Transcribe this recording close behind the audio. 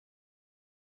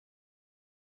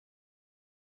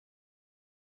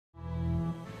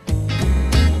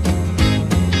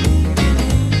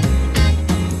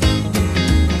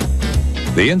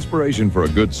The inspiration for a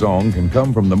good song can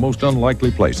come from the most unlikely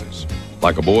places,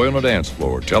 like a boy on a dance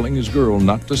floor telling his girl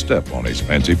not to step on his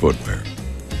fancy footwear.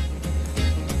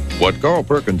 What Carl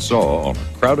Perkins saw on a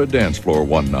crowded dance floor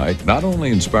one night not only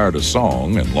inspired a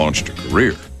song and launched a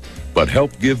career, but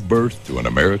helped give birth to an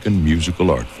American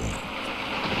musical art form.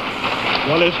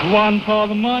 Well, it's one for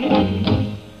the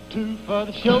money, two for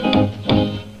the show,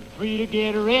 three to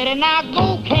get ready. Now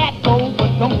go, cat, go,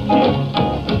 but don't you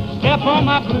step on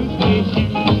my blue suede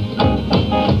shoes.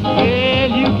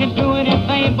 Well, you can do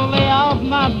anything but lay off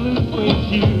my blue suede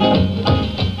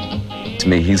shoes. To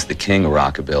me, he's the king of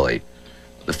rockabilly.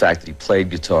 The fact that he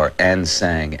played guitar and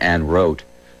sang and wrote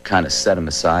kind of set him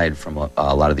aside from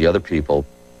a lot of the other people.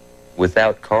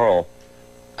 Without Carl,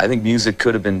 I think music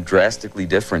could have been drastically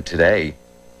different today.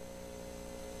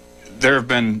 There have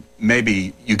been,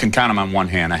 maybe you can count them on one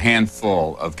hand, a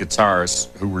handful of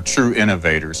guitarists who were true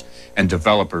innovators and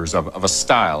developers of a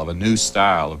style, of a new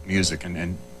style of music,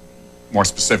 and more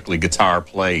specifically guitar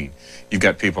playing. You've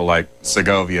got people like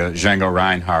Segovia, Django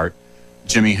Reinhardt,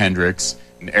 Jimi Hendrix,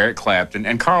 and Eric Clapton,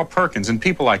 and Carl Perkins, and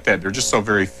people like that. There are just so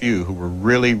very few who were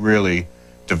really, really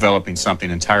developing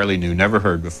something entirely new, never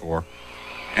heard before.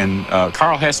 And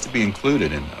Carl has to be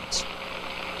included in those.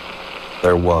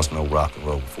 There was no rock and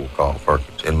roll before Carl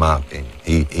Perkins, in my opinion.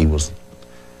 He was,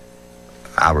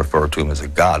 I refer to him as a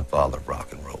godfather of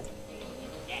rock and roll.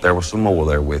 There was some more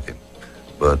there with him,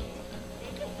 but,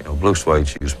 you know, Blue Suede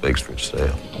Shoes speaks for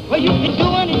itself. Well, you can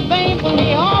do anything but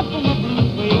lay off from a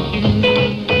blue suede shoes.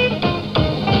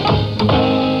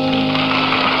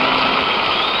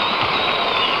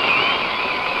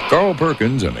 Carl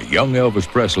Perkins and a young Elvis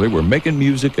Presley were making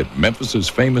music at Memphis's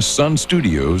famous Sun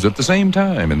Studios at the same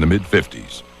time in the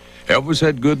mid-50s. Elvis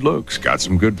had good looks, got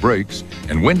some good breaks,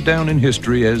 and went down in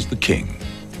history as the king.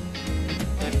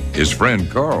 His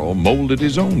friend Carl molded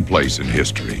his own place in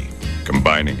history,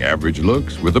 combining average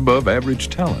looks with above-average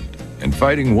talent and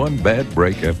fighting one bad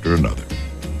break after another.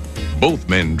 Both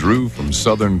men drew from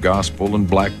Southern gospel and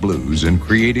black blues in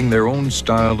creating their own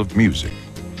style of music.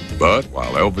 But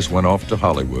while Elvis went off to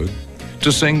Hollywood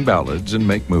to sing ballads and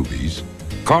make movies,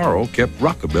 Carl kept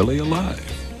rockabilly alive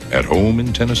at home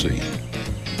in Tennessee.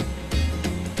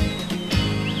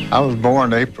 I was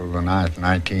born April the 9th,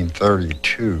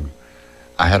 1932.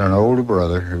 I had an older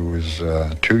brother who was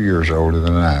 2 years older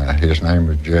than I. His name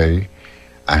was Jay.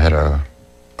 I had a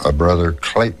brother,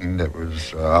 Clayton, that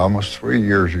was almost 3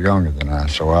 years younger than I,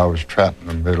 so I was trapped in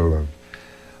the middle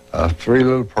of three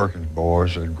little Perkins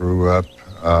boys that grew up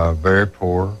very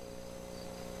poor.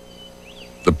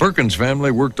 The Perkins family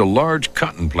worked a large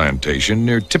cotton plantation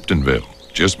near Tiptonville,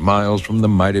 just miles from the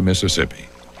mighty Mississippi.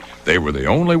 They were the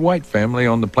only white family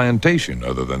on the plantation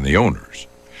other than the owners.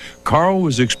 Carl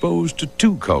was exposed to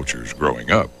two cultures growing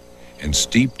up and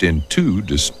steeped in two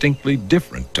distinctly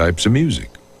different types of music.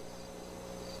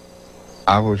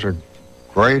 I was a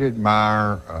great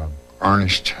admirer of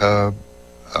Ernest Tubb,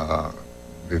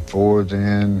 before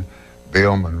then,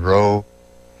 Bill Monroe.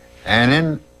 And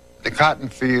in the cotton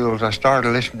fields, I started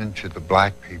listening to the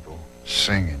black people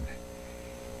singing.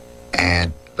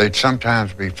 And they'd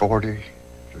sometimes be 40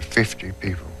 to 50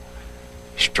 people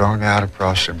strung out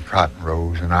across them cotton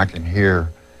rows, and I can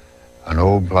hear an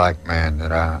old black man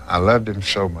that I loved him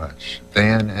so much,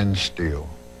 then and still.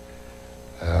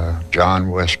 John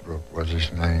Westbrook was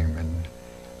his name, and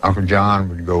Uncle John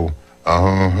would go, and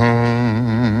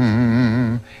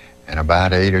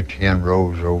about 8 or 10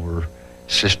 rows over,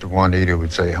 Sister Juanita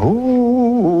would say,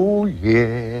 oh,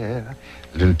 yeah.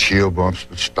 Little chill bumps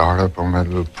would start up on that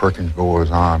little Perkins boy's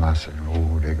arm. I said,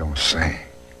 oh, they're gonna sing.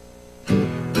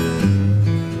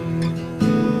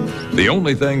 The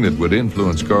only thing that would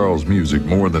influence Carl's music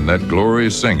more than that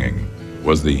glorious singing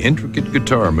was the intricate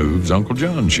guitar moves Uncle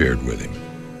John shared with him.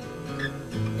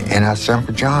 And I said,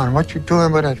 Uncle John, what you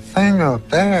doing with that finger up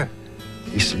there?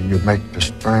 He said, you make the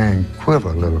string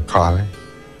quiver, little Carly.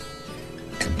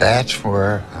 And that's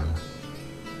where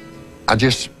I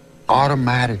just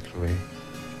automatically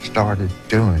started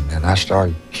doing that. I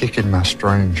started kicking my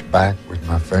strings back with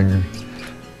my fingers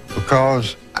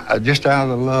because just out of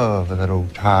the love of that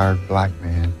old tired black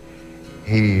man,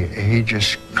 he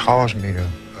just caused me to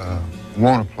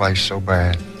want to play so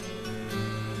bad.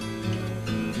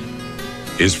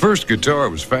 His first guitar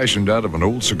was fashioned out of an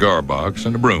old cigar box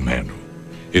and a broom handle.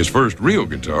 His first real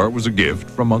guitar was a gift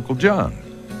from Uncle John,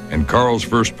 and Carl's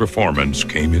first performance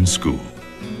came in school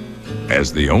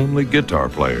as the only guitar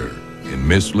player in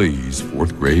Miss Lee's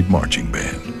 4th grade marching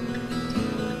band.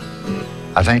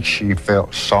 I think she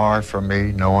felt sorry for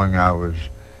me, knowing I was,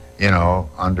 you know,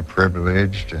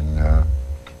 underprivileged, and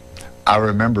I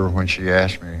remember when she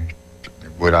asked me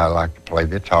would I like to play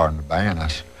guitar in the band? I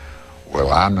said,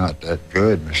 well, I'm not that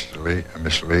good, Miss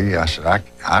Lee. I said,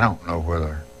 I don't know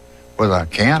whether I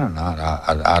can or not.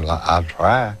 I'll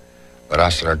try. But I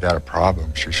said, I got a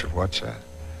problem. She said, what's that?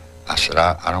 I said,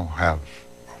 I don't have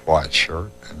a white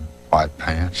shirt and white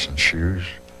pants and shoes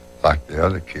like the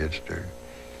other kids do.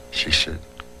 She said,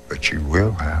 but you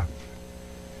will have.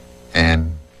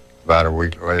 And about a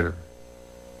week later,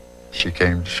 she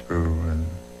came to school and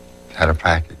had a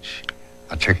package.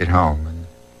 I took it home, and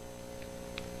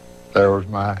there was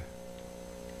my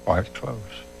white clothes.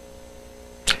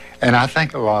 And I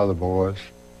think a lot of the boys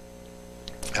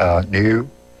knew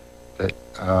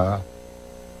that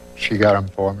she got them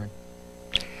for me.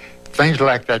 Things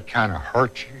like that kind of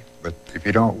hurt you, but if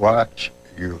you don't watch,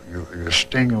 you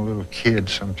sting a little kid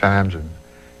sometimes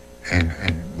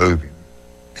and move him.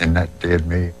 And that did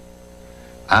me.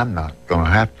 I'm not going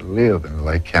to have to live in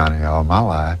Lake County all my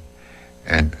life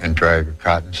and drag a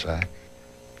cotton sack.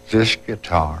 This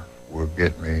guitar will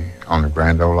get me on the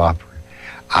Grand Ole Opry.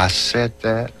 I said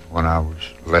that when I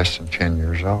was less than 10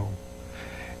 years old.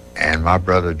 And my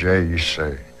brother Jay used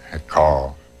to say, hey,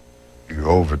 Carl, you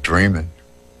over-dreaming.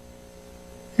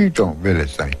 You don't really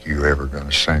think you ever going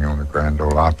to sing on the Grand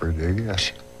Ole Opry, do you? I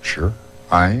said, sure,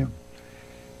 I am.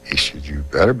 He said, you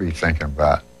better be thinking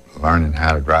about learning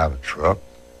how to drive a truck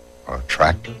or a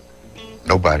tractor.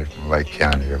 Nobody from Lake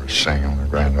County ever sang on the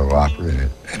Grand Ole Opry, and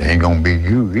it ain't going to be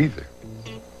you either.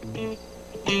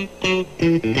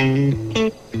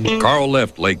 Carl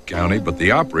left Lake County, but the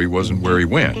Opry wasn't where he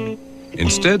went.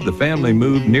 Instead, the family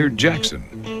moved near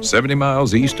Jackson, 70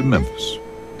 miles east of Memphis.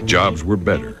 Jobs were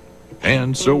better,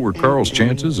 and so were Carl's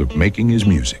chances of making his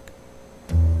music.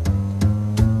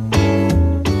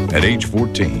 At age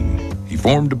 14, he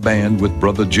formed a band with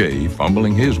Brother Jay,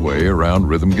 fumbling his way around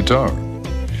rhythm guitar.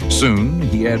 Soon,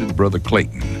 he added Brother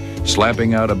Clayton,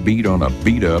 slapping out a beat on a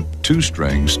beat-up,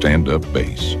 two-string stand-up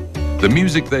bass. The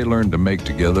music they learned to make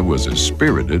together was as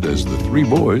spirited as the three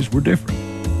boys were different.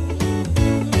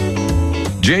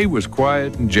 Jay was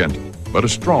quiet and gentle, but a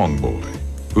strong boy,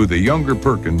 who the younger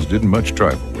Perkins didn't much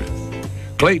trifle with.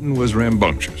 Clayton was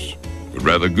rambunctious, would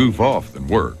rather goof off than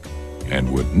work,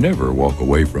 and would never walk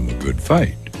away from a good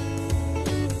fight.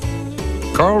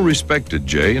 Carl respected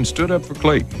Jay and stood up for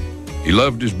Clayton. He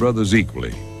loved his brothers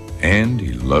equally, and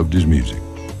he loved his music.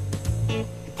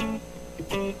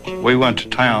 We went to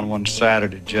town one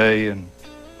Saturday, Jay and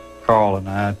Carl and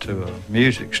I, to a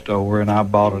music store, and I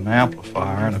bought an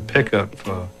amplifier and a pickup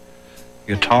for a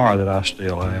guitar that I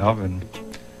still have, and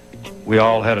we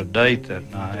all had a date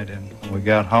that night, and when we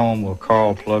got home, well,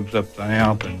 Carl plugs up the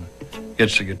amp and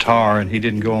gets the guitar, and he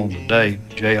didn't go on the date.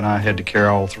 Jay and I had to carry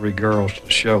all three girls to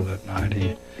the show that night.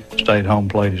 He stayed home,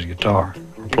 played his guitar,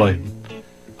 or played.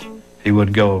 He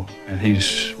would go, and he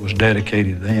was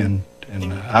dedicated then,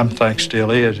 and I think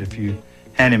still is. If you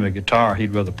hand him a guitar,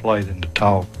 he'd rather play than to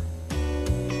talk.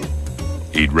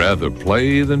 He'd rather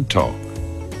play than talk,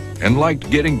 and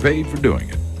liked getting paid for doing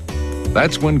it.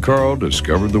 That's when Carl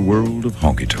discovered the world of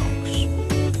honky-tonks.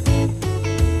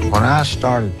 When I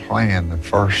started playing the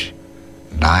first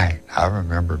night, I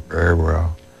remember very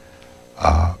well,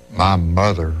 my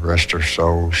mother, rest her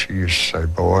soul, she used to say,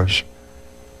 boys,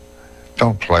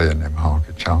 don't play in them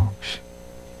honky-tonks.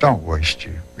 Don't waste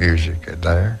your music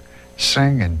there.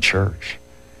 Sing in church.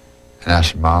 And I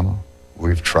said, Mama,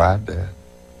 we've tried that.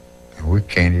 And we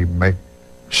can't even make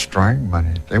string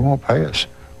money. They won't pay us.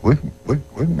 We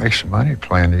can make some money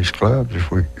playing these clubs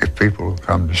if people will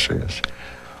come to see us.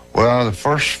 Well, the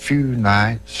first few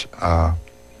nights,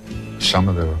 some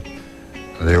of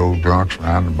the old drunks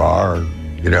around the bar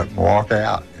would get up and walk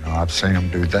out. You know, I've seen them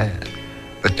do that.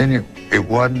 But then it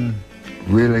wasn't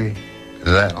really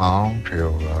that long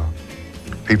till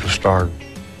people started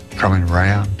coming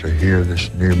around to hear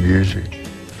this new music.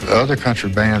 The other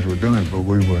country bands were doing it, but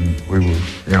we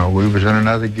was in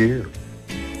another gear.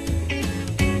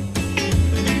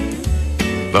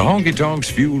 The honky-tonks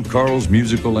fueled Carl's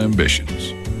musical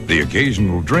ambitions. The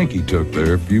occasional drink he took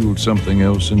there fueled something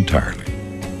else entirely.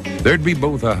 There'd be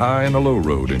both a high and a low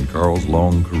road in Carl's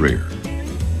long career.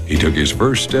 He took his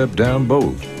first step down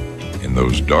both in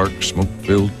those dark,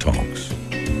 smoke-filled tonks.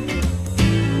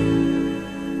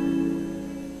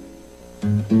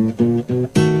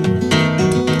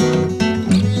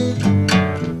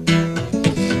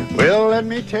 Well, let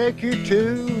me take you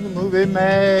to the movie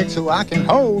mag so I can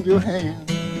hold your hand.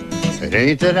 It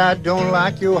ain't that I don't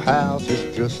like your house,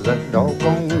 it's just that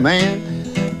doggone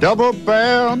man. Double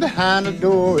barrel behind the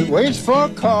door, it waits for a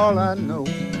call, I know.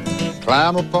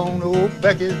 Climb up on old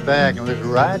Becky's back and let's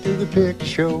ride to the picture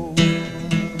show.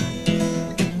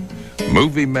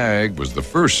 Movie Mag was the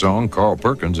first song Carl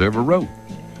Perkins ever wrote.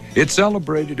 It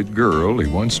celebrated a girl he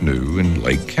once knew in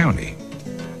Lake County.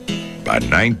 By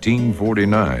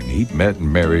 1949, he'd met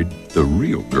and married the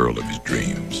real girl of his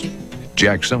dreams,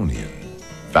 Jacksonian,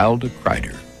 Valda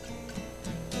Kreider.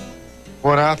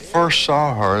 When I first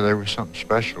saw her, there was something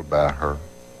special about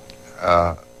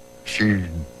her. She's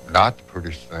not the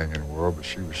prettiest thing in the world, but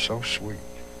she was so sweet.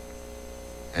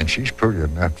 And she's pretty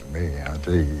enough to me, I'll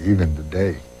tell you, even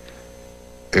today.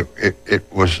 It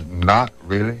was not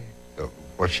really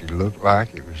what she looked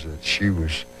like. It was that she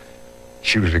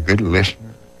was a good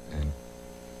listener,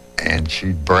 and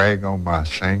she'd brag on my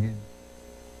singing.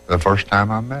 The first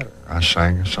time I met her, I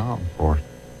sang a song for her,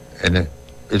 and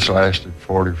it's lasted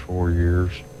 44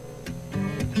 years.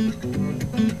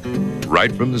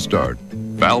 Right from the start,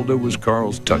 Valda was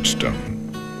Carl's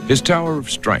touchstone, his tower of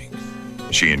strength.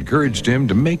 She encouraged him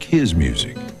to make his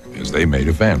music as they made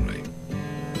a family.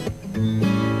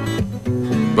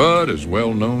 But as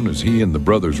well known as he and the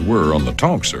brothers were on the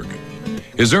tonk circuit,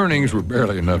 his earnings were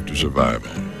barely enough to survive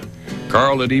on.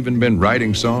 Carl had even been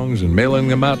writing songs and mailing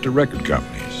them out to record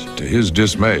companies. To his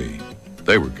dismay,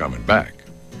 they were coming back,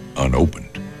 unopened.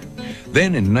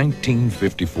 Then in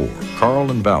 1954,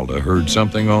 Carl and Valda heard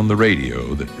something on the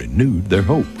radio that renewed their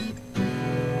hope.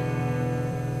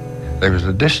 There was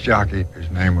a disc jockey, his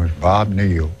name was Bob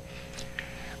Neal.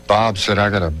 Bob said, I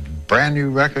got a brand new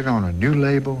record on a new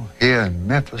label here in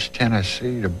Memphis,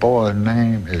 Tennessee. The boy's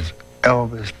name is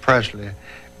Elvis Presley,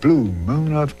 Blue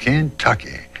Moon of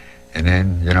Kentucky. And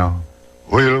then, you know,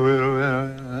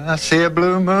 I see a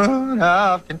blue moon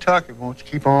of Kentucky, won't you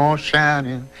keep on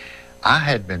shining? I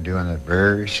had been doing that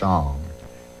very song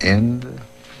in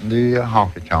the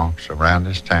honky-tonks around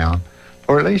this town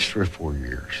for at least 3 or 4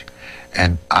 years.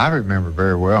 And I remember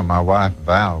very well, my wife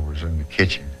Val was in the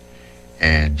kitchen,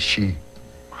 and she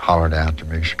hollered out to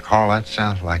me, she said, Carl, that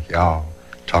sounds like y'all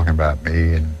talking about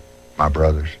me and my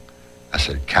brothers. I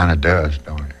said, it kind of does,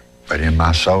 don't it? But in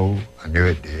my soul, I knew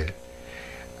it did.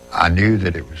 I knew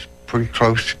that it was pretty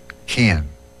close kin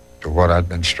to what I'd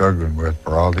been struggling with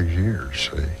for all these years,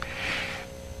 see.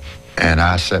 And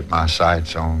I set my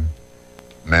sights on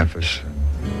Memphis,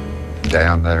 and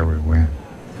down there we went.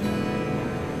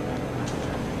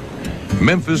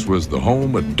 Memphis was the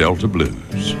home of Delta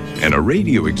Blues and a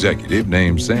radio executive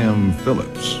named Sam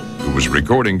Phillips, who was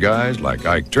recording guys like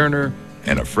Ike Turner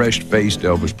and a fresh-faced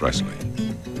Elvis Presley.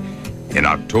 In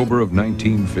October of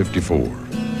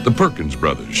 1954, the Perkins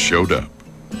brothers showed up,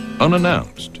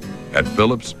 unannounced, at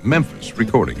Phillips' Memphis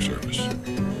recording service.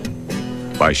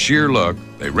 By sheer luck,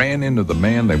 they ran into the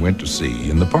man they went to see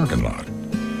in the parking lot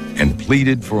and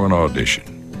pleaded for an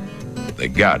audition. They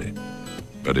got it,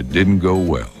 but it didn't go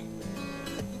well.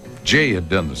 Jay had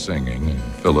done the singing, and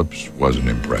Phillips wasn't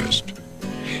impressed.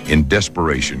 In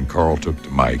desperation, Carl took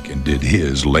the mic and did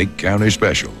his Lake County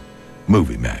special,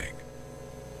 Movie Mag.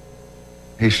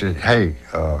 He said, hey,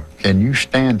 can you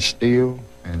stand still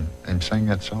and sing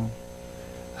that song?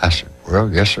 I said,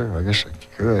 well, yes, sir, I guess I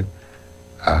could.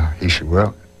 He said,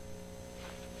 well,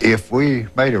 if we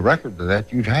made a record of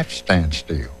that, you'd have to stand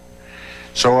still.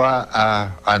 So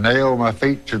I nailed my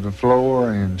feet to the floor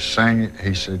and sang it.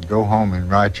 He said, go home and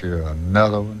write you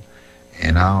another one,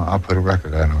 and I'll put a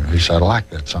record out on it. He said, I like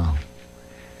that song.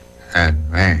 And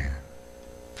man,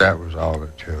 that was all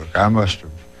it took.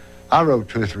 I wrote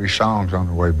 2 or 3 songs on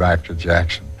the way back to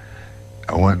Jackson.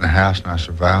 I went in the house and I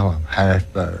said, Val, I'm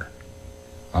half there.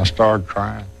 I started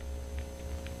crying.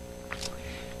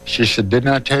 She said,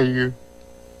 didn't I tell you?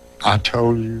 I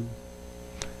told you.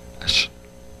 I said,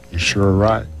 you're sure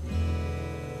right.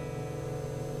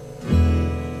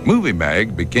 Movie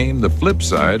Mag became the flip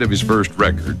side of his first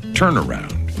record,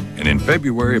 Turnaround. And in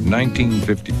February of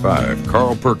 1955,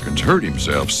 Carl Perkins heard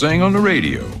himself sing on the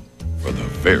radio for the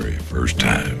very first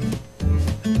time.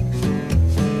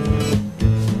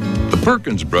 The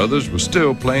Perkins brothers were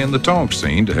still playing the tonk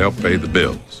scene to help pay the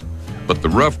bills, but the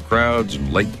rough crowds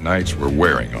and late nights were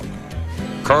wearing on them.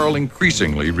 Carl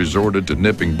increasingly resorted to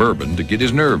nipping bourbon to get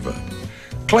his nerve up.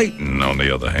 Clayton, on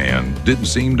the other hand, didn't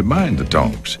seem to mind the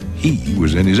tonks. He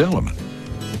was in his element.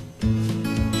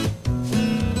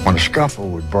 When a scuffle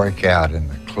would break out in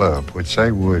the club, which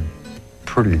they would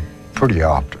pretty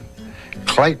often,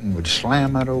 Clayton would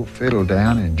slam that old fiddle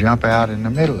down and jump out in the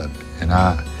middle of it. And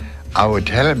I would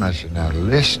tell him, I said, now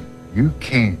listen, you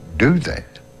can't do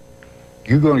that.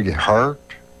 You're going to get hurt.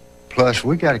 Plus,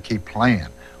 we got to keep playing.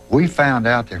 We found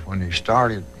out that when they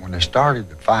started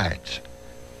the fights,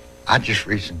 I just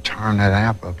reached and turned that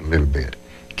amp up a little bit,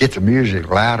 get the music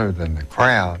louder than the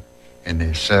crowd, and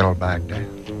they settle back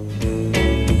down.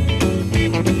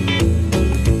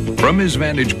 From his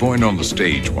vantage point on the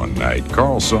stage one night,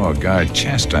 Carl saw a guy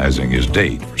chastising his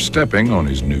date for stepping on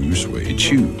his new suede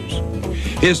shoes.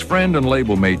 His friend and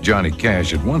label mate Johnny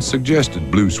Cash had once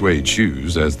suggested blue suede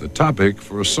shoes as the topic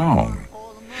for a song.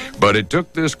 But it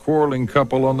took this quarreling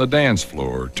couple on the dance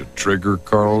floor to trigger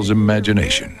Carl's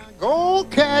imagination. Go,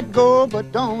 cat, go,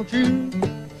 but don't you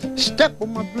step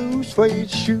on my blue suede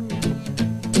shoe.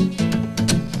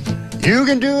 You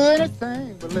can do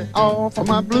anything but lay off of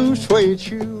my blue suede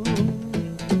shoe.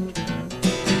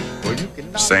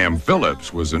 Sam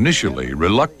Phillips was initially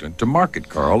reluctant to market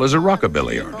Carl as a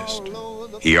rockabilly artist.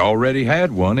 He already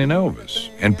had one in Elvis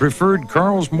and preferred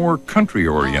Carl's more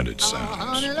country-oriented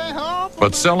sounds.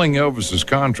 But selling Elvis's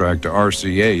contract to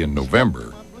RCA in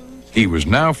November, he was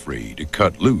now free to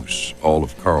cut loose all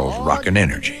of Carl's rockin'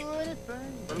 energy.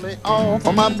 Lay off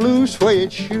of my blue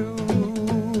suede shoe.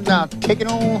 Now take it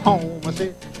on home, I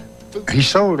said. He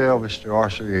sold Elvis to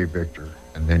RCA Victor,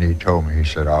 and then he told me, he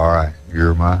said, all right,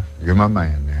 you're my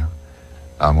man now.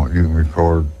 I want you to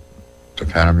record the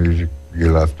kind of music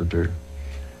you love to do.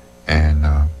 And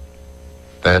I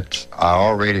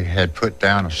already had put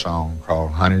down a song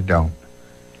called Honey Don't.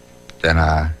 Then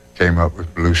I came up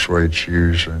with Blue Suede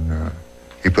Shoes, and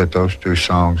he put those two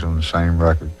songs on the same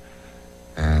record.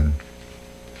 And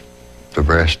the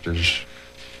rest is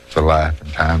the life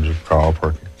and times of Carl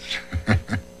Perkins.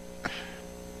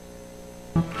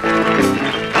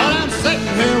 I'm sitting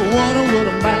here wondering with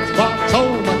a matchbox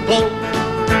hold my clothes.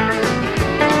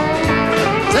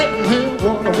 Sitting here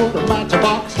wondering with a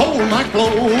matchbox hold my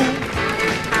clothes.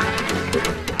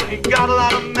 You got a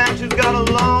lot of matches, got a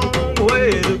long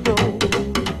way to go.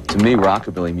 To me,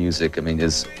 rockabilly music, I mean,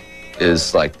 is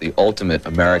like the ultimate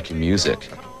American music.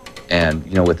 And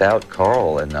you know, without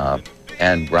Carl and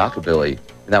rockabilly,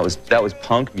 that was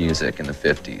punk music in the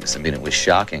 50s. I mean, it was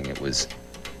shocking. It was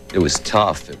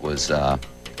tough. It was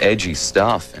edgy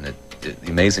stuff. And the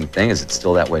amazing thing is, it's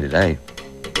still that way today.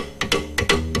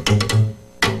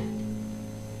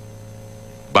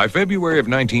 By February of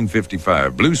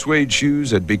 1955, Blue Suede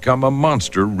Shoes had become a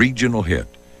monster regional hit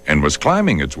and was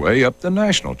climbing its way up the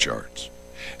national charts.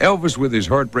 Elvis with his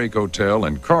Heartbreak Hotel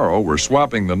and Carl were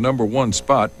swapping the #1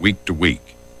 spot week to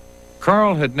week.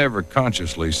 Carl had never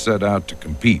consciously set out to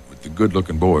compete with the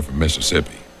good-looking boy from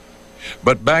Mississippi.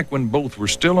 But back when both were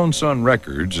still on Sun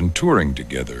Records and touring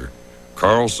together,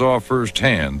 Carl saw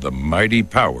firsthand the mighty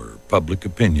power public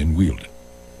opinion wielded.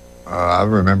 I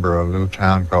remember a little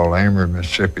town called Amory,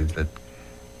 Mississippi, that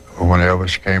when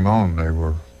Elvis came on, they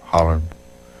were hollering,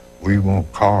 "We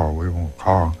want Carl, we want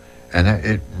Carl." And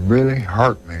it really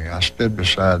hurt me. I stood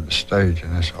beside the stage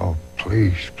and I said, "Oh,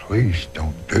 please, please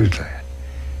don't do that.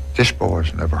 This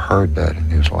boy's never heard that in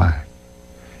his life."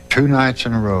 2 nights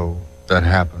in a row that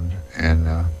happened, and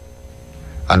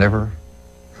I never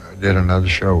did another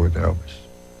show with Elvis.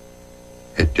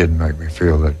 It didn't make me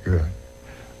feel that good,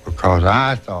 because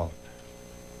I thought,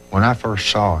 when I first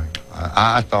saw him,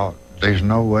 I thought there's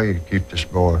no way to keep this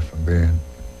boy from being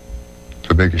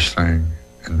the biggest thing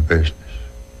in the business.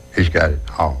 He's got it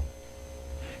all.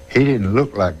 He didn't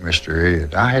look like Mr.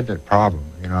 Ed. I had that problem.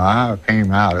 You know, I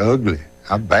came out ugly.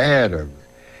 I'm bad ugly.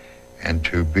 And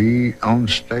to be on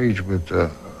stage with a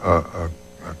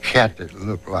cat that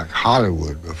looked like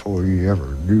Hollywood before he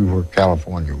ever knew where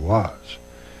California was,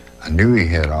 I knew he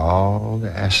had all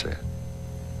the assets.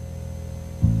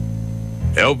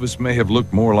 Elvis may have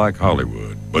looked more like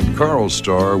Hollywood, but Carl's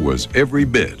star was every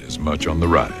bit as much on the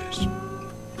rise.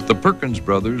 The Perkins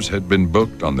brothers had been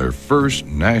booked on their first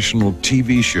national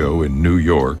TV show in New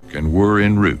York and were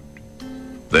en route.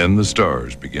 Then the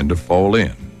stars began to fall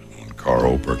in on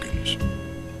Carl Perkins.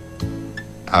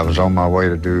 I was on my way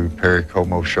to do Perry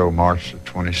Como show March the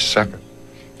 22nd.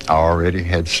 I already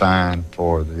had signed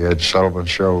for the Ed Sullivan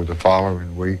show the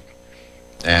following week,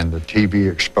 and the TV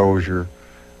exposure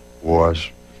was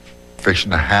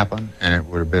fixing to happen, and it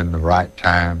would have been the right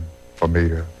time for me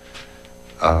to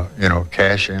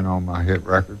cash in on my hit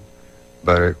record,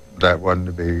 but that wasn't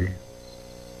to be.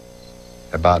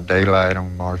 About daylight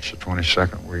on March the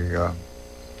 22nd,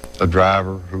 the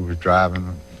driver who was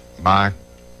driving my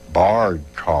borrowed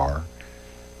car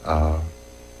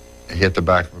hit the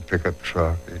back of a pickup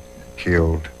truck. It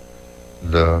killed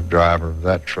the driver of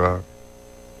that truck.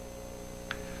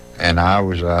 And I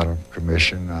was out of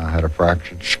commission. I had a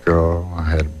fractured skull. I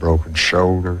had a broken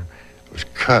shoulder. It was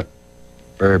cut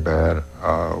very bad,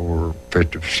 over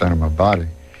 50% of my body.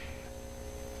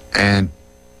 And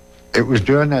it was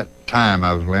during that time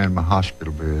I was laying in my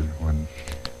hospital bed when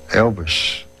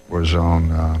Elvis was on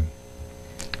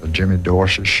the Jimmy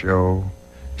Dorsey show.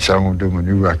 He said, "I'm going to do my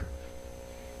new record."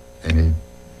 And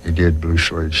he did Blue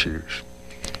Suede Shoes.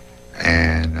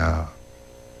 And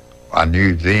I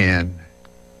knew then,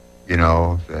 you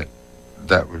know,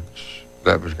 that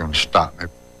was going to stop me.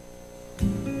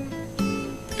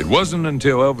 It wasn't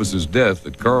until Elvis's death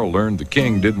that Carl learned the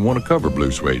King didn't want to cover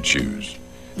Blue Suede Shoes.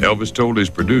 Elvis told his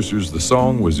producers the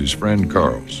song was his friend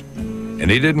Carl's, and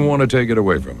he didn't want to take it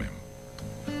away from him.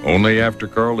 Only after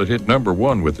Carl had hit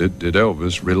 #1 with it did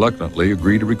Elvis reluctantly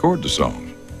agree to record the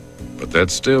song. But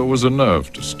that still was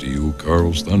enough to steal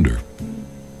Carl's thunder.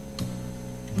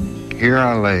 Here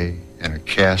I lay in a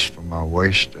cast from my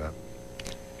waist up.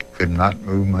 Could not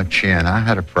move my chin. I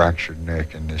had a fractured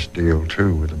neck in this deal,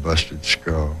 too, with a busted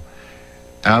skull.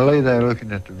 And I lay there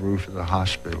looking at the roof of the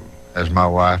hospital as my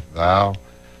wife, Val,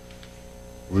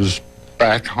 was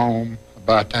back home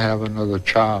about to have another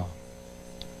child.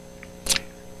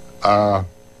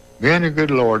 Me and the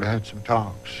good Lord had some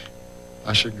talks.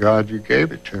 I said, God, you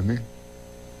gave it to me.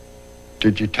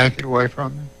 Did you take it away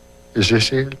from me? Is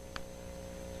this it?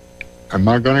 Am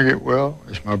I going to get well?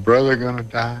 Is my brother going to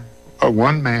die?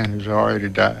 One man has already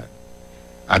died.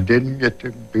 I didn't get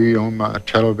to be on my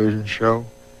television show.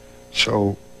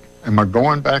 So am I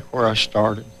going back where I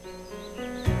started?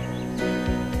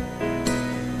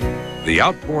 The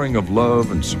outpouring of love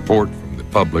and support from the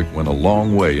public went a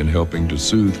long way in helping to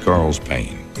soothe Carl's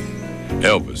pain.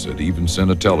 Elvis had even sent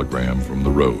a telegram from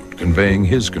the road conveying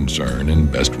his concern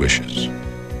and best wishes.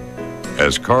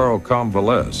 As Carl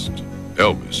convalesced,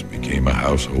 Elvis became a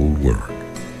household word.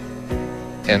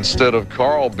 Instead of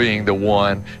Carl being the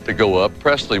one to go up,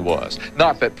 Presley was.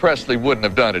 Not that Presley wouldn't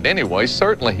have done it anyway,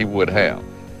 certainly he would have.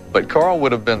 But Carl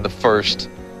would have been the first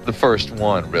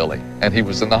one, really. And he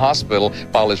was in the hospital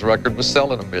while his record was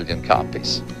selling 1 million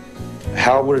copies.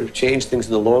 How would it have changed things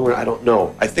in the long run? I don't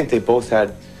know. I think they both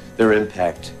had their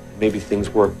impact. Maybe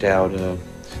things worked out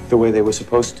the way they were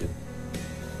supposed to.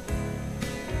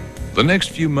 The next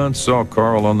few months saw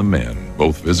Carl on the mend,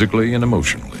 both physically and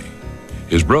emotionally.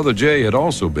 His brother Jay had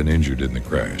also been injured in the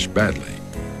crash, badly,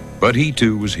 but he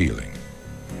too was healing,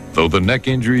 though the neck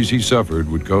injuries he suffered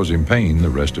would cause him pain the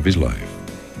rest of his life.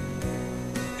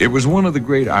 It was one of the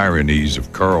great ironies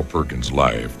of Carl Perkins'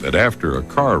 life that after a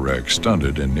car wreck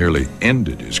stunted and nearly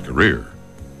ended his career,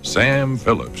 Sam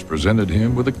Phillips presented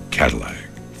him with a Cadillac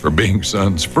for being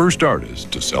Sun's first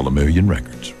artist to sell 1 million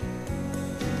records.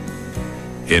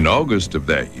 In August of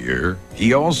that year,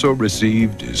 he also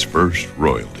received his first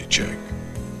royalty check,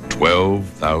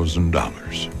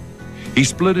 $12,000. He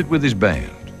split it with his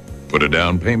band, put a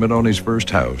down payment on his first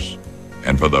house,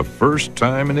 and for the first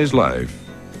time in his life,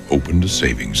 opened a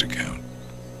savings account.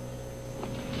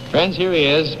 Friends, here he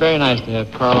is. Very nice to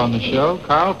have Carl on the show.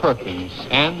 Carl Perkins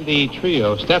and the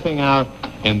trio stepping out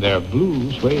in their blue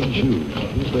suede shoes.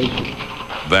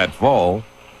 That fall,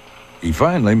 he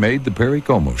finally made the Perry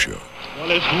Como show.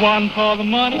 Well, it's 1 for the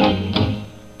money,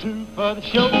 2 for the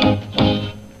show,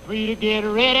 3 to get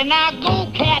ready. Now go,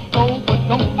 cat, go, but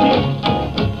don't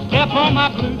you step on my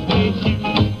blue suede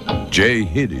shoes. Jay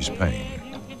hid his pain,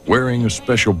 wearing a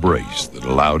special brace that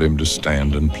allowed him to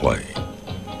stand and play.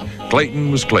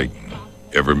 Clayton was Clayton,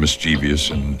 ever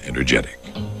mischievous and energetic.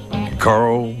 And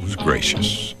Carl was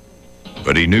gracious.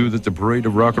 But he knew that the parade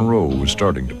of rock and roll was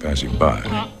starting to pass him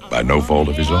by no fault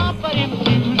of his own.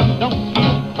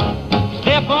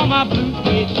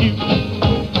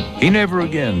 He never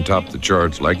again topped the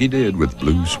charts like he did with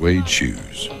Blue Suede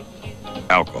Shoes.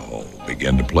 Alcohol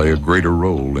began to play a greater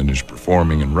role in his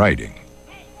performing and writing.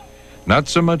 Not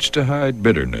so much to hide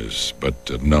bitterness, but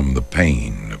to numb the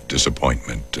pain of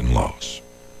disappointment and loss.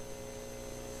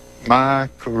 My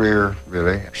career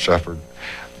really suffered,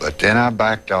 but then I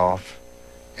backed off,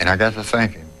 and I got to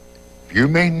thinking, you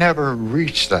may never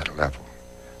reach that level.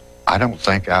 I don't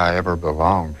think I ever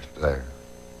belonged there.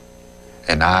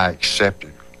 And I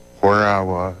accepted where I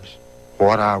was,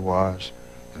 what I was,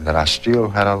 and that I still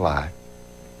had a life.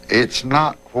 It's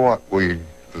not what we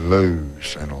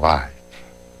lose in life.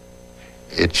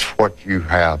 It's what you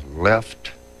have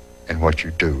left and what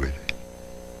you do with it.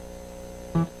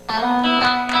 But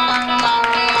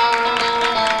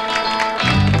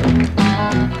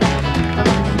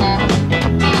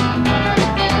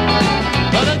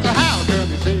it's a how, girl,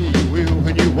 you say you will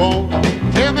when you won't.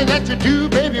 Tell me that you do,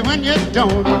 baby, when you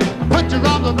don't. Put your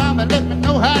arms around me, let me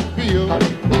know how it feels.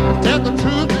 Tell the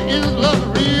truth, is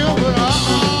love real?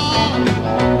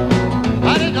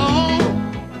 But I don't.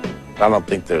 I don't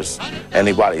think there's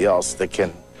anybody else that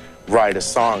can write a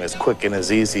song as quick and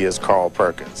as easy as Carl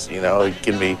Perkins. You know, he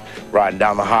can be riding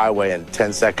down the highway and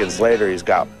 10 seconds later he's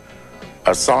got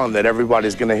a song that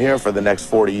everybody's going to hear for the next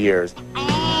 40 years.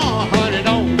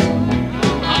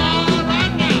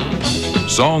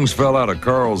 Songs fell out of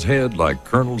Carl's head like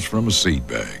kernels from a seed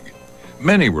bag.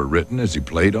 Many were written as he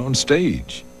played on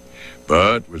stage.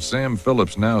 But with Sam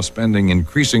Phillips now spending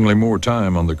increasingly more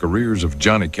time on the careers of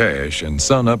Johnny Cash and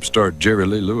son upstart Jerry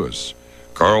Lee Lewis,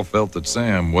 Carl felt that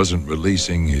Sam wasn't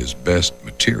releasing his best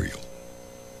material.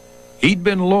 He'd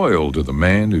been loyal to the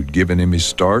man who'd given him his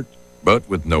start, but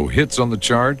with no hits on the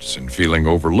charts and feeling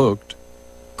overlooked,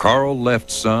 Carl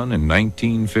left Sun in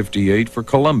 1958 for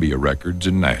Columbia Records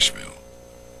in Nashville.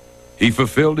 He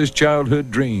fulfilled his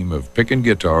childhood dream of picking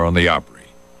guitar on the Opry,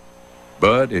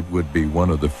 but it would be one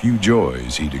of the few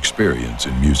joys he'd experience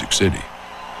in Music City.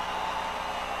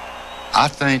 I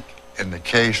think in the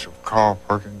case of Carl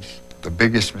Perkins, the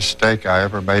biggest mistake I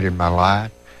ever made in my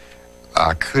life,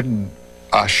 I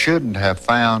shouldn't have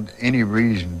found any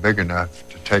reason big enough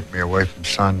to take me away from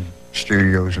Sun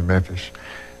Studios in Memphis.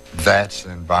 That's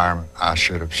the environment I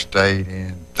should have stayed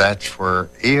in. That's where,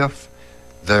 if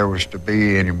there was to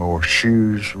be any more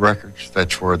Shoes records,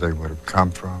 that's where they would have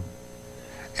come from.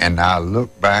 And I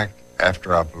look back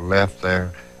after I've left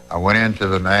there, I went into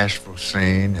the Nashville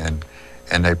scene and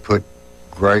they put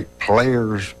great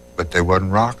players, but they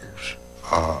wasn't rockers.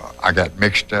 I got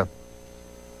mixed up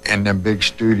in them big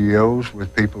studios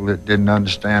with people that didn't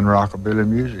understand rockabilly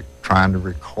music, trying to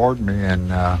record me,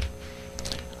 and I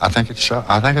think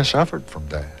I suffered from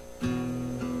that.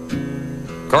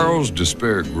 Carl's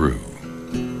despair grew.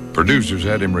 Producers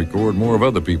had him record more of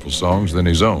other people's songs than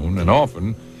his own, and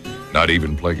often not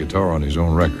even play guitar on his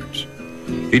own records.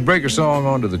 He'd break a song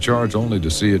onto the charts only to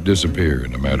see it disappear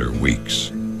in a matter of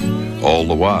weeks. All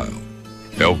the while,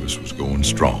 Elvis was going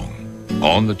strong,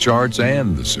 on the charts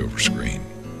and the silver screen.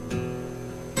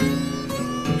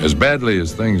 As badly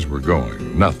as things were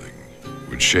going, nothing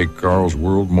would shake Carl's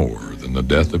world more than the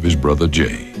death of his brother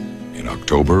Jay in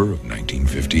October of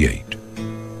 1958.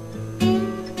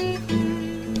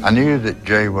 I knew that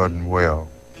Jay wasn't well,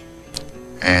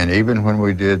 and even when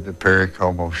we did the Perry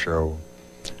Como show,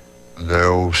 the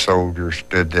old soldier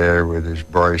stood there with his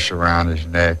brace around his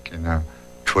neck and a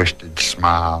twisted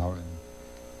smile, and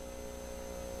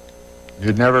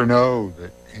you'd never know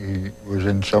that he was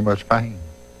in so much pain.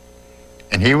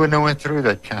 And he wouldn't have went through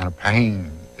that kind of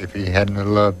pain if he hadn't have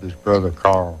loved his brother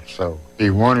Carl. So he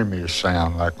wanted me to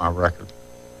sound like my record.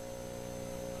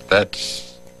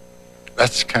 That's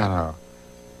kind of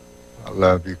a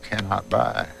love you cannot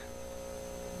buy.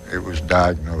 It was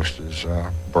diagnosed as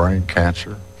brain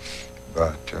cancer,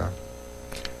 but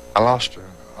I lost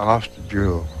a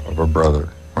jewel of a brother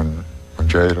when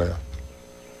Jay left.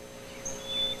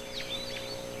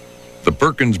 The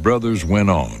Perkins brothers went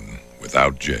on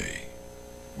without Jay.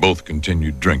 Both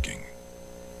continued drinking.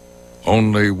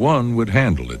 Only one would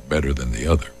handle it better than the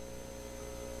other.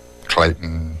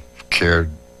 Clayton cared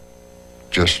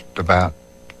just about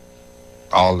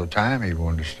all the time he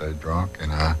wanted to stay drunk,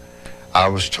 and I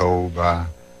was told by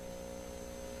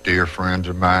dear friends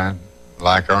of mine,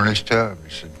 like Ernest Tubb,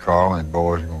 he said, Carl, and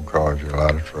boys are going to cause you a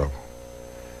lot of trouble.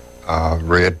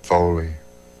 Red Foley,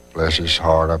 bless his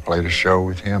heart, I played a show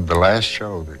with him, the last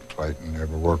show that Clayton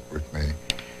ever worked with me.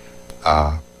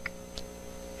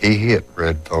 He hit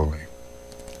Red Foley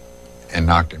and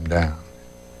knocked him down.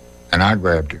 And I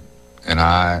grabbed him, and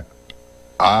I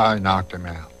knocked him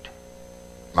out,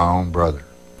 my own brother,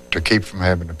 to keep from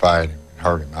having to fight him and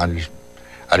hurt him.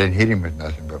 I didn't hit him with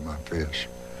nothing but my fist,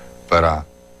 but I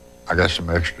got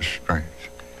some extra strength.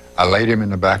 I laid him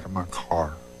in the back of my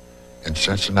car in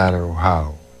Cincinnati,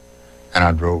 Ohio, and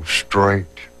I drove straight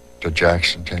to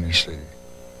Jackson, Tennessee.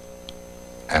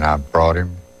 And I brought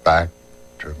him back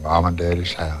to Mom and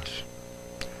Daddy's house.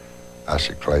 I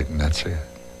said, Clayton, that's it.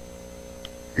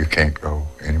 You can't go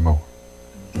anymore.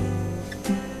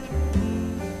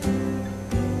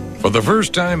 For the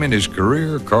first time in his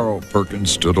career, Carl Perkins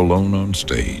stood alone on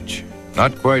stage,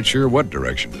 not quite sure what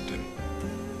direction to take.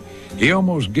 He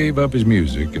almost gave up his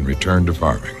music and returned to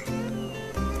farming.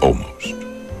 Almost.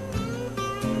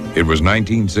 It was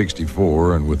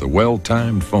 1964, and with a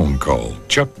well-timed phone call,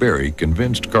 Chuck Berry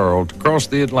convinced Carl to cross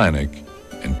the Atlantic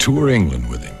and tour England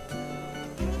with him.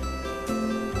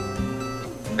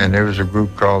 And there was a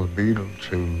group called the Beatles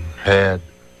who had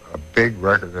a big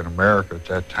record in America at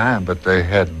that time, but they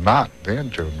had not been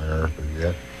to America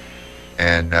yet.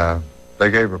 And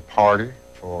they gave a party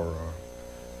for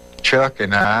Chuck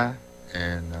and I,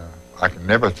 and I can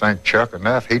never thank Chuck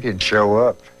enough. He didn't show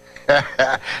up.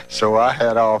 So I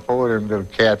had all four of them little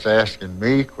cats asking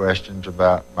me questions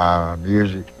about my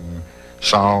music and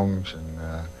songs, and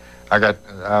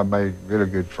I made really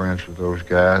good friends with those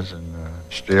guys, and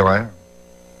still am.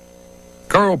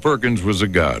 Carl Perkins was a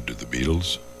god to the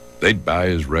Beatles. They'd buy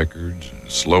his records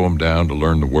and slow him down to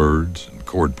learn the words and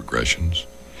chord progressions.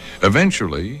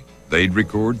 Eventually, they'd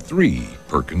record 3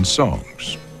 Perkins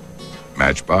songs: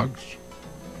 Matchbox,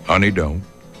 Honey Don't,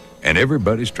 and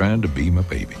Everybody's Trying to Be My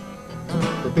Baby.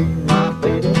 To be my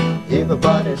baby,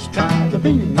 everybody's trying to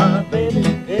be my baby.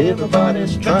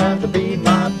 Everybody's trying to be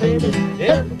my baby.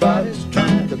 Everybody's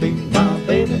trying to be my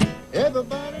baby.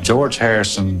 George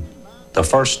Harrison, the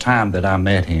first time that I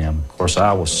met him, of course,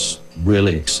 I was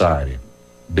really excited,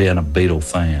 being a Beatle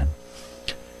fan.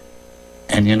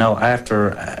 And you know, after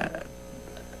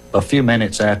a few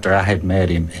minutes after I had met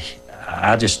him,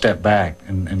 I just stepped back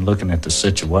and looking at the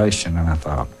situation, and I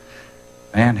thought,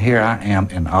 man, here I am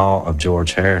in awe of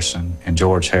George Harrison, and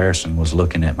George Harrison was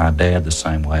looking at my dad the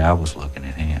same way I was looking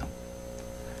at him.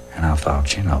 And I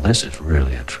thought, you know, this is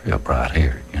really a trip right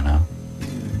here, you know.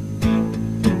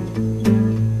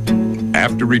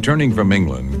 After returning from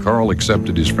England, Carl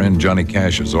accepted his friend Johnny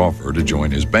Cash's offer to join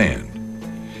his band.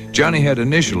 Johnny had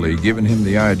initially given him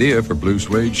the idea for Blue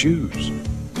Suede Shoes.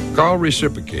 Carl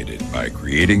reciprocated by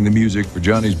creating the music for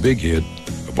Johnny's big hit,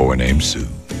 A Boy Named Sue.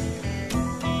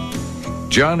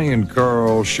 Johnny and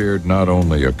Carl shared not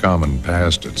only a common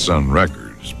past at Sun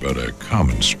Records, but a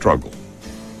common struggle.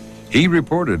 He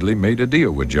reportedly made a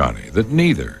deal with Johnny that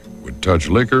neither would touch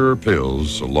liquor or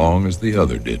pills so long as the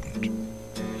other didn't.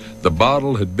 The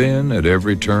bottle had been at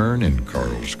every turn in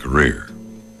Carl's career.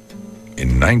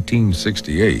 In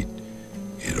 1968,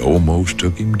 it almost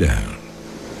took him down.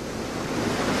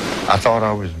 I thought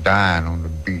I was dying on the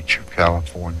beach of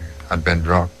California. I'd been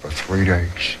drunk for 3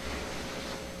 days.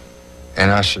 And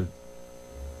I said,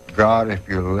 God, if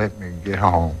you'll let me get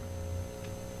home,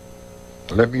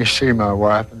 let me see my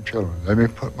wife and children, let me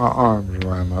put my arms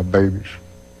around my babies,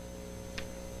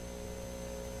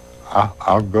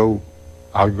 I'll go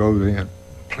then.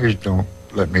 Please don't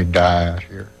let me die out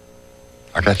here.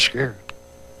 I got scared.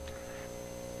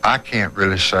 I can't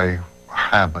really say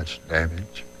how much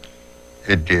damage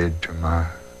it did to my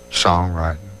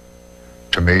songwriting,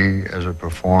 to me as a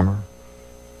performer.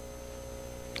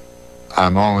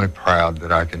 I'm only proud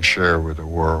that I can share with the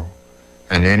world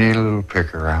and any little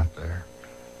picker out there.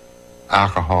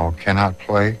 Alcohol cannot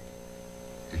play.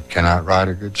 It cannot write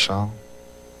a good song.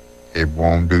 It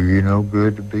won't do you no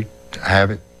good to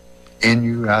have it in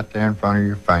you out there in front of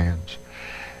your fans.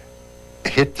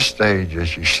 Hit the stage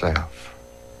as yourself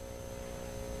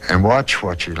and watch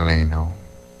what you lean on.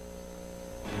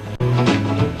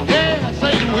 Yeah,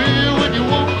 say you will when you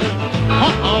want to.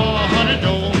 Honey,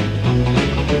 don't.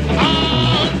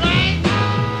 All right.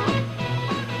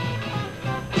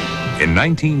 In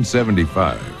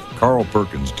 1975, Carl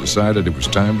Perkins decided it was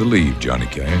time to leave Johnny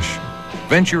Cash,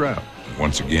 venture out, and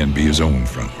once again be his own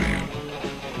frontman.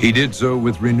 He did so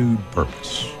with renewed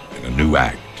purpose and a new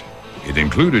act. It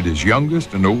included his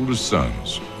youngest and oldest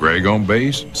sons, Greg on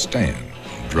bass and Stan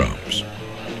on drums.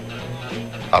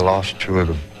 I lost 2 of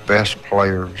the best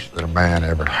players that a man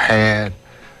ever had,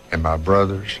 and my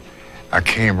brothers. I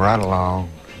came right along.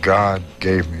 God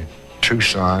gave me 2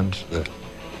 sons that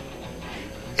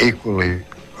equally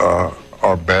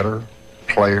are better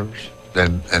players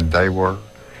than they were.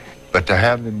 But to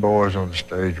have them boys on the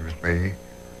stage with me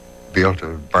built a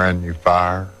brand new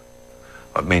fire.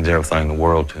 It means everything in the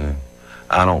world to him.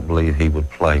 I don't believe he would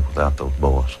play without those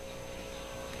boys.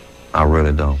 I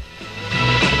really don't.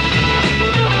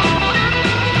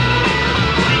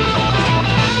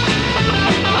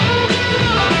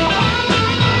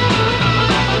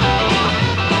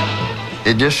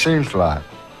 It just seems like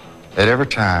that every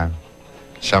time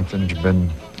something's been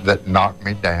that knocked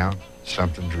me down,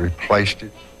 something's replaced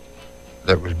it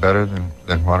that was better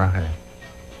than what I had.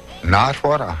 Not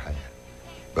what I had,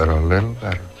 but a little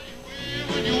better.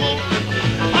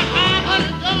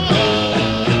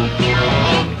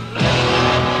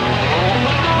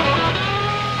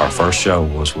 Our first show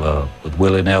was with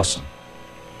Willie Nelson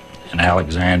in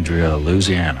Alexandria,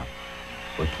 Louisiana.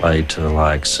 We played to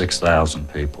like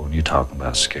 6,000 people, and you're talking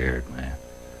about scared, man.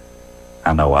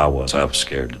 I know I was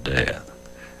scared to death.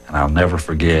 And I'll never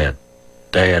forget,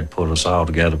 Dad put us all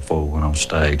together before we went on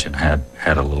stage and had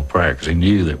a little prayer, because he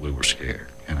knew that we were scared.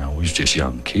 You know, we was just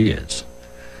young kids.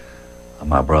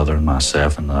 My brother and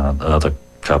myself and the other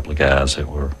couple of guys that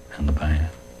were in the band.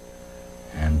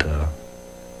 And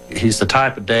he's the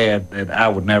type of dad that I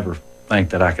would never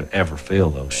think that I could ever fill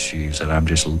those shoes, that I'm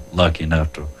just lucky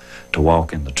enough to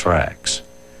walk in the tracks.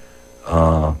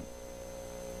 I'm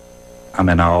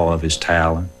in awe of his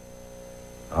talent.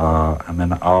 I'm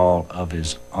in awe of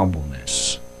his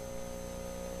humbleness.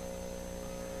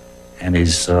 And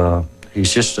he's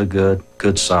just a good,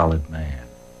 solid man.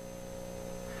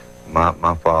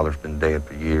 My father's been dead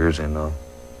for years, and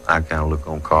I kind of look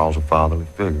on Carl as a fatherly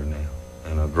figure now.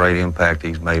 And a great impact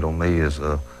he's made on me is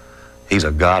He's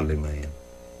a godly man.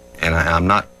 And I'm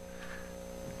not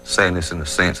saying this in the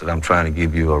sense that I'm trying to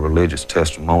give you a religious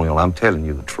testimonial. I'm telling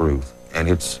you the truth. And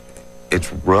it's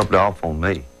rubbed off on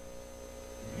me.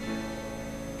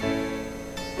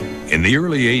 In the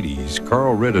early 80s,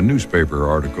 Carl read a newspaper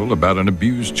article about an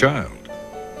abused child.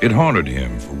 It haunted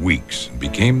him for weeks and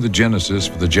became the genesis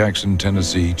for the Jackson,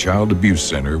 Tennessee Child Abuse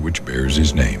Center, which bears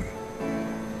his name.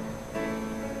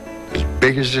 As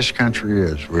big as this country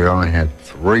is, we only had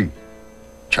 3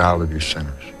 child abuse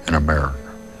centers in America.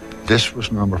 This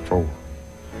was number 4.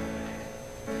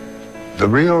 The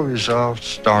real results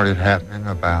started happening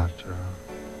about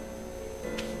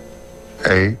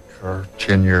 8 or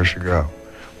 10 years ago,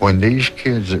 when these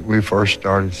kids that we first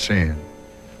started seeing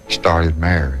started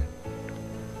marrying.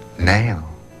 Now,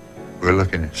 we're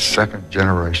looking at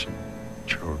second-generation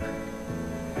children.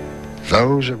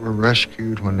 Those that were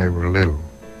rescued when they were little.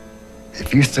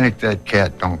 If you think that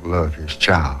cat don't love his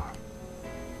child,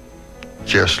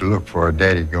 just look for a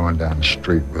daddy going down the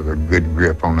street with a good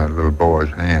grip on that little boy's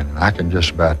hand, and I can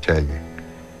just about tell you,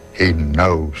 he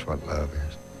knows what love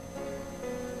is.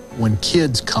 When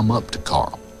kids come up to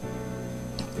Carl,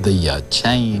 the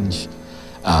change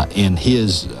in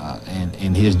his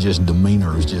just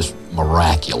demeanor is just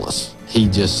miraculous. He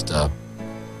just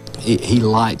he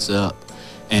lights up,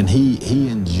 and he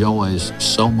enjoys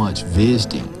so much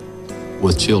visiting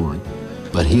with children.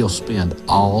 But he'll spend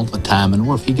all the time in the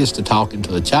world. If he gets to talking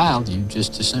to a child, you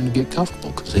just as soon get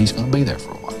comfortable, because he's going to be there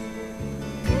for a while.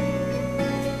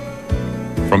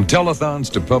 From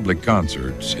telethons to public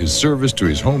concerts, his service to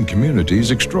his home community is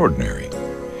extraordinary.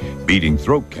 Beating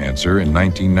throat cancer in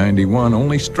 1991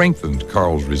 only strengthened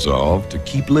Carl's resolve to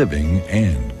keep living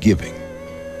and giving.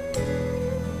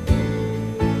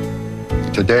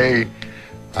 Today,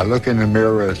 I look in the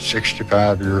mirror at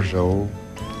 65 years old,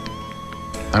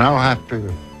 and I don't have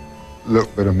to look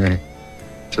but a minute.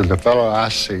 So the fellow I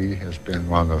see has been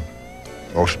one of the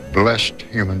most blessed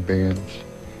human beings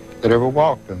that ever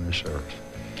walked on this earth.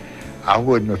 I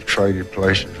wouldn't have traded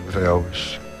places with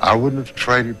Elvis. I wouldn't have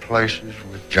traded places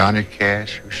with Johnny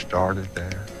Cash, who started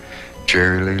there,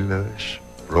 Jerry Lee Lewis,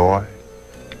 Roy,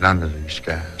 none of these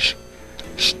guys.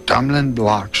 Stumbling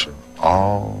blocks are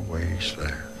always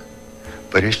there.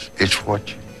 But it's what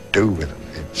you do with them.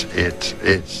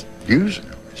 It's using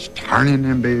them. It's turning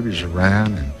them babies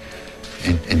around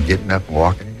and getting up and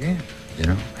walking again, you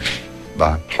know,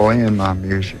 by playing my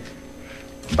music,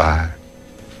 by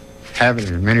having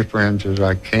as many friends as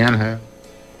I can have,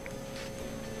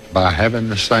 by having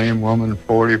the same woman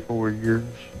 44 years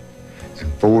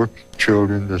and 4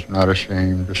 children that's not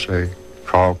ashamed to say,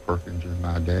 Carl Perkins is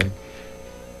my daddy.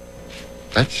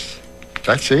 That's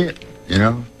it, you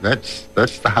know, that's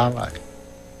the highlight.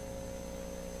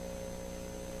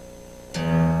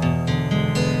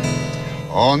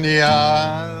 On the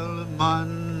Isle of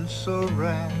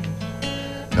Montserrat,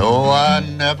 no, I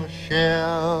never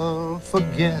shall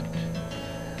forget.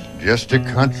 Just a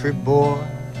country boy,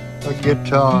 a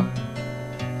guitar,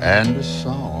 and a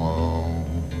song.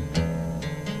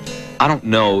 I don't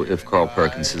know if Carl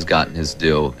Perkins has gotten his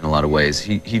due in a lot of ways.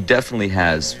 He definitely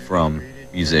has from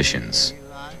musicians.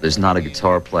 There's not a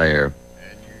guitar player,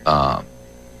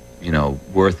 you know,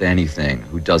 worth anything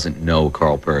who doesn't know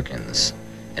Carl Perkins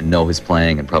and know his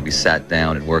playing and probably sat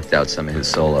down and worked out some of his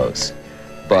solos.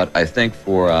 But I think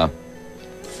for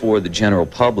the general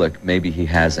public, maybe he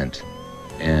hasn't.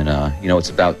 And, you know, it's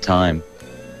about time.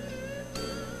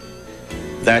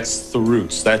 That's the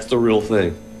roots. That's the real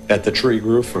thing that the tree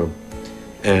grew from.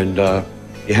 And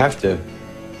you have to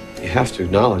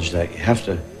acknowledge that. You have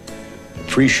to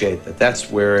appreciate that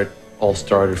that's where it all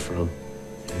started from.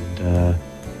 And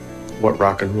what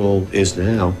rock and roll is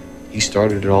now, he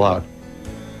started it all out.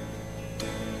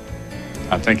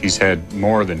 I think he's had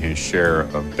more than his share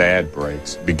of bad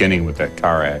breaks, beginning with that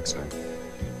car accident.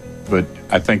 But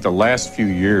I think the last few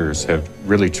years have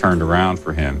really turned around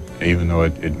for him, even though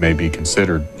it may be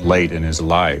considered late in his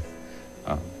life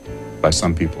by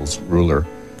some people's ruler.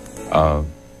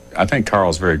 I think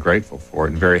Carl's very grateful for it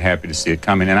and very happy to see it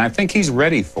coming, and I think he's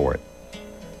ready for it.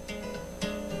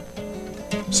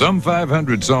 Some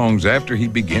 500 songs after he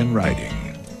began writing,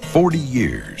 40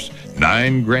 years,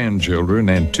 9 grandchildren,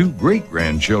 and 2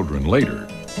 great-grandchildren later,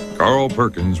 Carl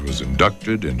Perkins was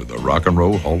inducted into the Rock and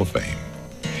Roll Hall of Fame.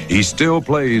 He still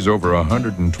plays over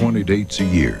 120 dates a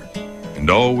year and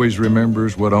always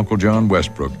remembers what Uncle John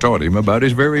Westbrook taught him about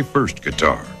his very first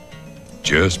guitar.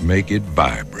 Just make it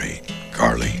vibrate,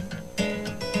 Carly.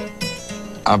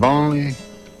 I've only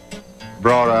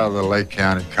brought out of the Lake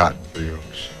County cotton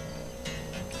fields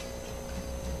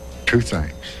 2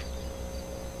 things.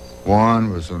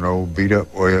 One was an old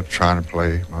beat-up way of trying to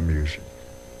play my music,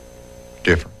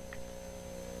 different.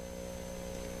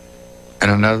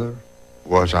 And another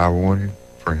was I wanted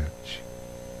friends.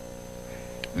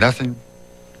 Nothing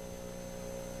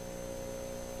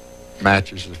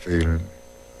matches the feeling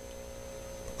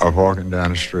of walking down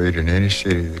the street in any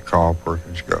city that Carl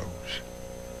Perkins goes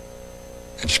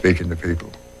and speaking to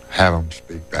people, have them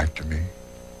speak back to me.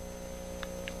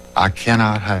 I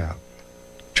cannot have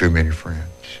too many friends.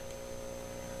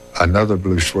 Another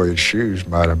blue suede shoes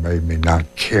might have made me not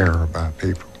care about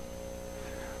people,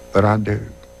 but I do,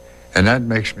 and that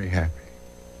makes me happy.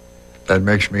 That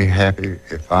makes me happy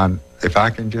if I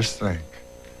can just think,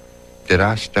 did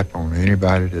I step on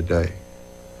anybody today?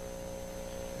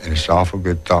 And it's an awful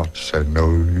good thought to say, no,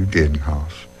 you didn't,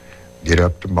 Hoss. Get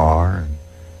up tomorrow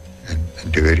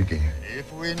and do it again.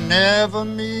 If we never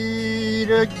meet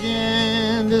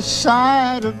again this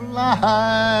side of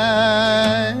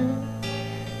life,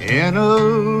 in a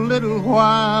little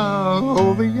while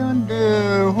over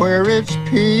yonder where it's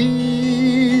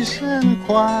peace and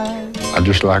quiet. I'd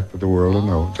just like for the world to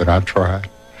know that I tried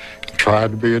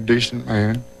to be a decent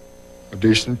man, a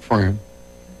decent friend,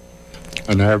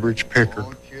 an average picker.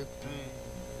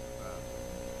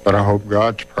 But I hope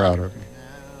God's proud of me.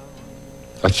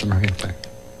 That's the main thing.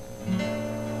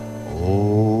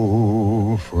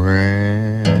 Oh, friend.